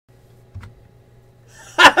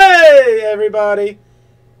everybody.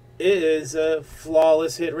 It is a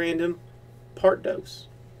flawless hit random part dose.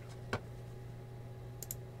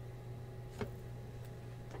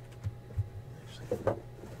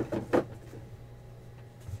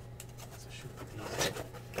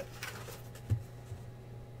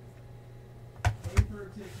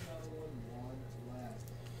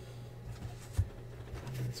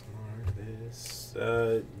 Let's mark this.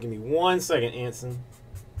 Give me 1 second, Anson.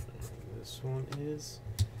 This one is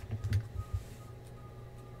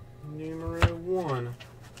numero 1. Alright,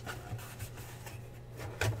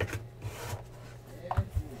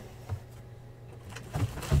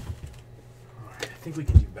 I think we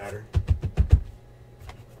can do better.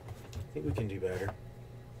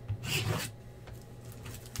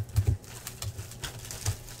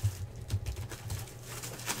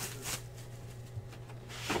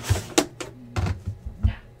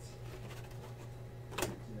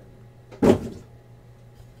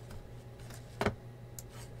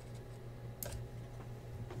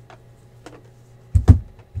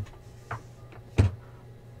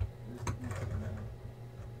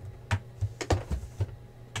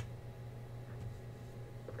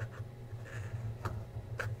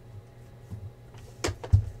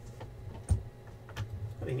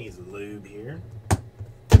 He needs a lube here.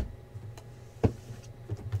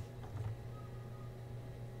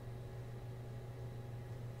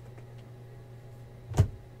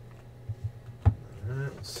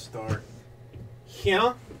 Alright, let's start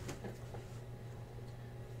here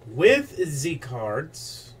with Z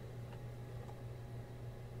cards.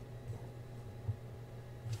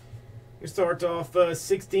 We start off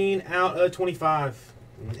 16 out of 25.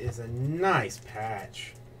 It's a nice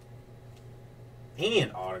patch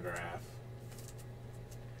and autograph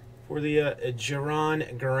for the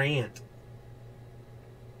Jaron Grant.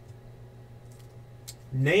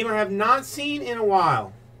 Name I have not seen in a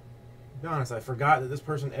while. To be honest, I forgot that this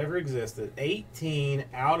person ever existed. 18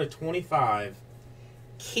 out of 25.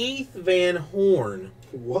 Keith Van Horn.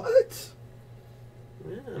 What?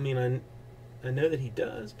 Yeah, I mean, I know that he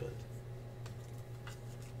does, but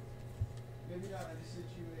Maybe not. I just sent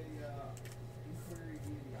you a inquiry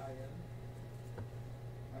via the IM.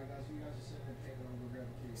 Alright, guys, you guys are sending a payment over grab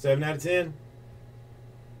a key. 7 out of 10. And your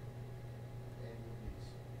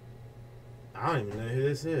piece. I don't even know who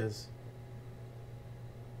this is.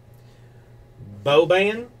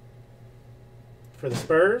 Boban for the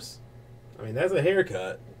Spurs. I mean, that's a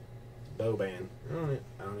haircut. Boban. I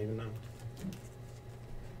don't even know.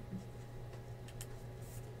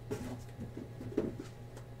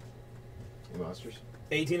 Monsters.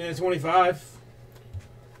 18 out of 25.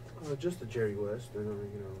 Just the Jerry West. You know.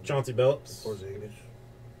 Chauncey Billups. Porzingis.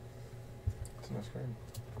 That's a nice card.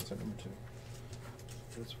 What's that number 2?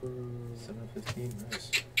 That's for 7 out of 15.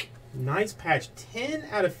 Nice. Nice patch. 10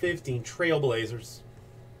 out of 15. Trailblazers.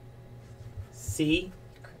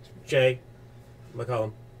 C.J.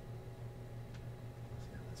 McCollum.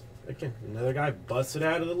 Again, another guy busted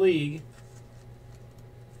out of the league.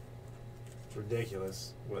 It's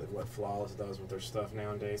ridiculous what Flawless does with their stuff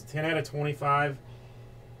nowadays. 10 out of 25.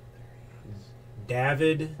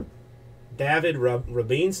 David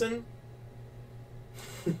Robinson.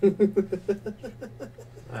 I don't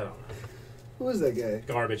know. Who is that guy?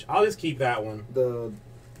 Garbage. I'll just keep that one.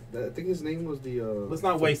 I think his name was the. Let's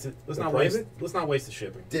not waste it. Let's not waste the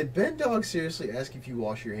shipping. Did Ben Dog seriously ask if you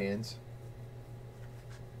wash your hands?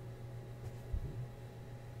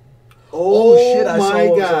 Oh shit! I saw my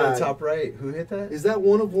what was on God! the top right. Who hit that? Is that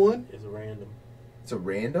one of one? It's a random. It's a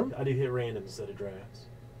random. I do hit random instead of drafts.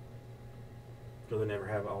 Because I never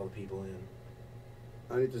have all the people in.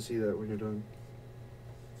 I need to see that when you're done.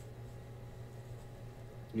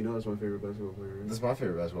 You know, that's my favorite basketball player. Right? That's my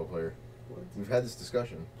favorite basketball player. What? We've had this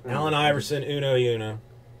discussion. Allen Iverson, Uno.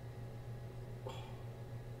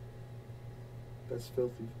 That's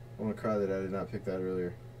filthy. I'm gonna cry that I did not pick that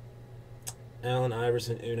earlier. Allen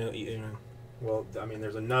Iverson, Uno. Well, I mean,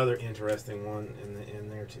 there's another interesting one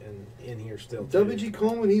in here still. Too. W.G.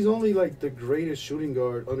 Coleman, he's only like the greatest shooting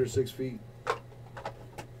guard under 6 feet.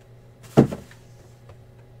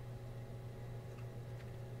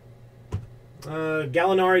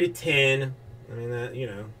 Gallinari to 10. I mean, that,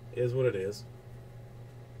 is what it is.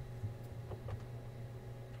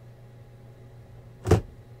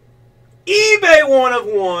 eBay 1 of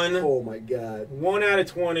 1. Oh my God. 1 out of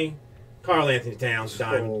 20. Karl Anthony Towns,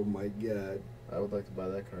 diamond. Oh my God. I would like to buy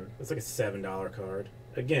that card. It's like a $7 card.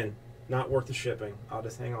 Again, not worth the shipping. I'll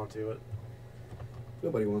just hang on to it.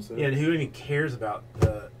 Nobody wants that. Yeah, and who even cares about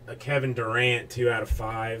a Kevin Durant 2 out of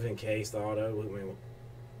 5 encased auto? I mean,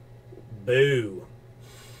 boo.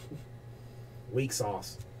 Weak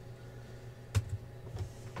sauce.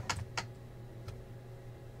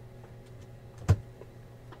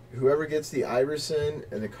 whoever gets the Iverson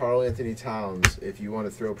and the Karl Anthony Towns, if you want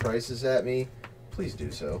to throw prices at me, please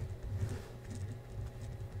do so.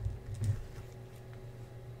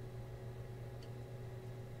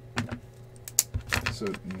 So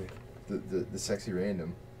the sexy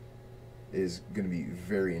random is going to be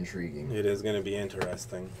very intriguing. It is going to be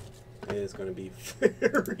interesting. It is going to be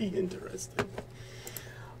very interesting.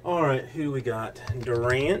 All right, who we got?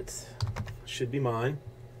 Durant. Should be mine.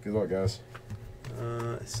 Good luck, guys.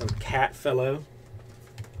 Some cat fellow.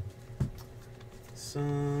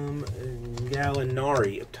 Some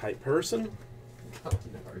Gallinari type person.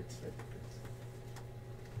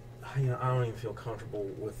 You know, I don't even feel comfortable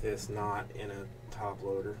with this not in a top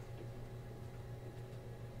loader.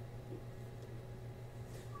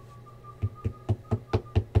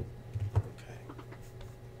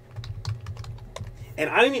 And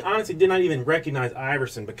I honestly did not even recognize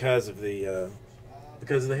Iverson because of the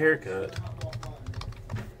haircut.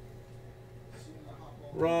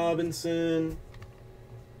 Robinson,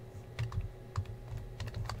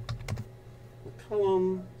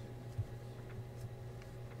 McCollum,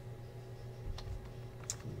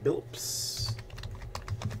 Billups,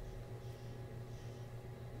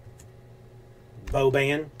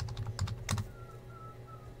 Boban,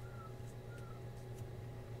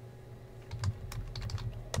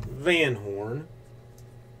 Van Horn,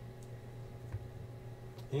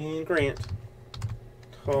 and Grant.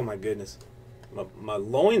 Oh my goodness. My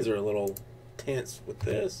loins are a little tense with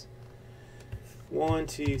this. 1,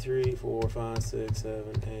 2, 3, 4, 5, 6,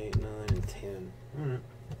 7, 8, 9, and 10. All right.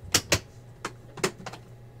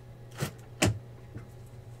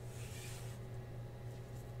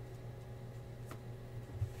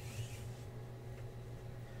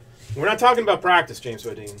 We're not talking about practice, James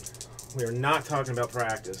Wedine. We are not talking about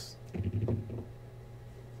practice. All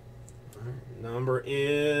right. Number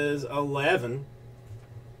is 11.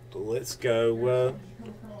 So let's go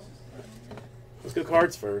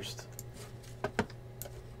cards first.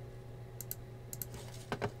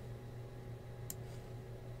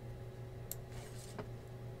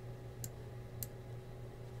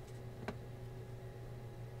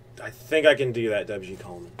 I think I can do that, W.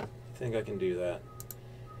 Coleman. I think I can do that.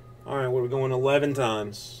 All right, we're going 11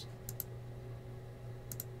 times.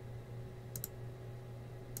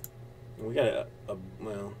 We got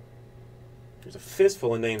well, there's a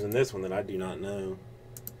fistful of names in this one that I do not know.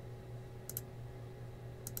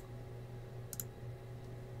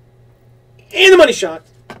 And the money shot.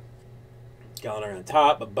 Gallinari on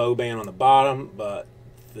top, but Boban on the bottom. But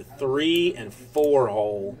the 3 and 4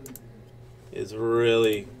 hole is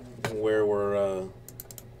really where we're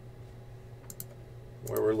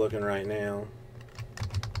looking right now.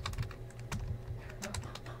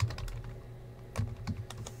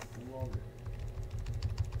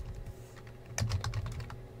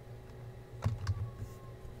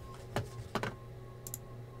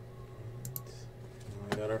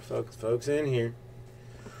 We got our folks in here.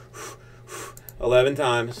 11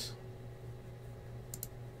 times.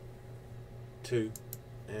 2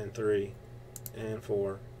 and 3 and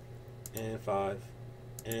 4 and 5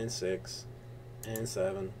 and 6 and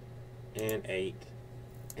 7 and 8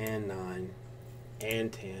 and 9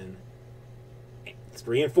 and 10.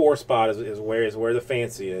 3 and 4 spot is where the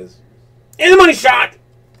fancy is. And the money shot!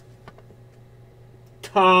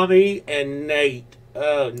 Tommy and Nate.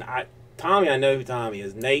 Tommy, I know who Tommy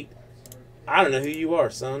is. Nate, I don't know who you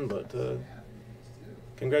are, son, but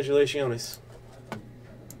congratulations.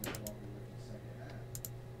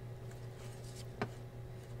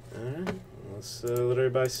 Alright, let's let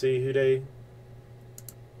everybody see who they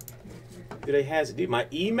has it. Dude, my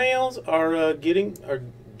emails are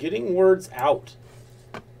getting words out.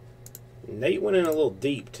 Nate went in a little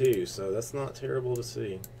deep too, so that's not terrible to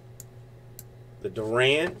see. The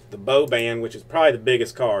Durant, the Boban, which is probably the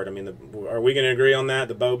biggest card. I mean, are we going to agree on that?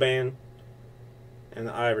 The Boban and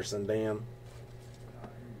the Iverson, damn.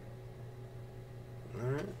 All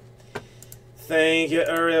right. Thank you,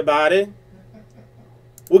 everybody.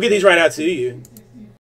 We'll get these right out to you.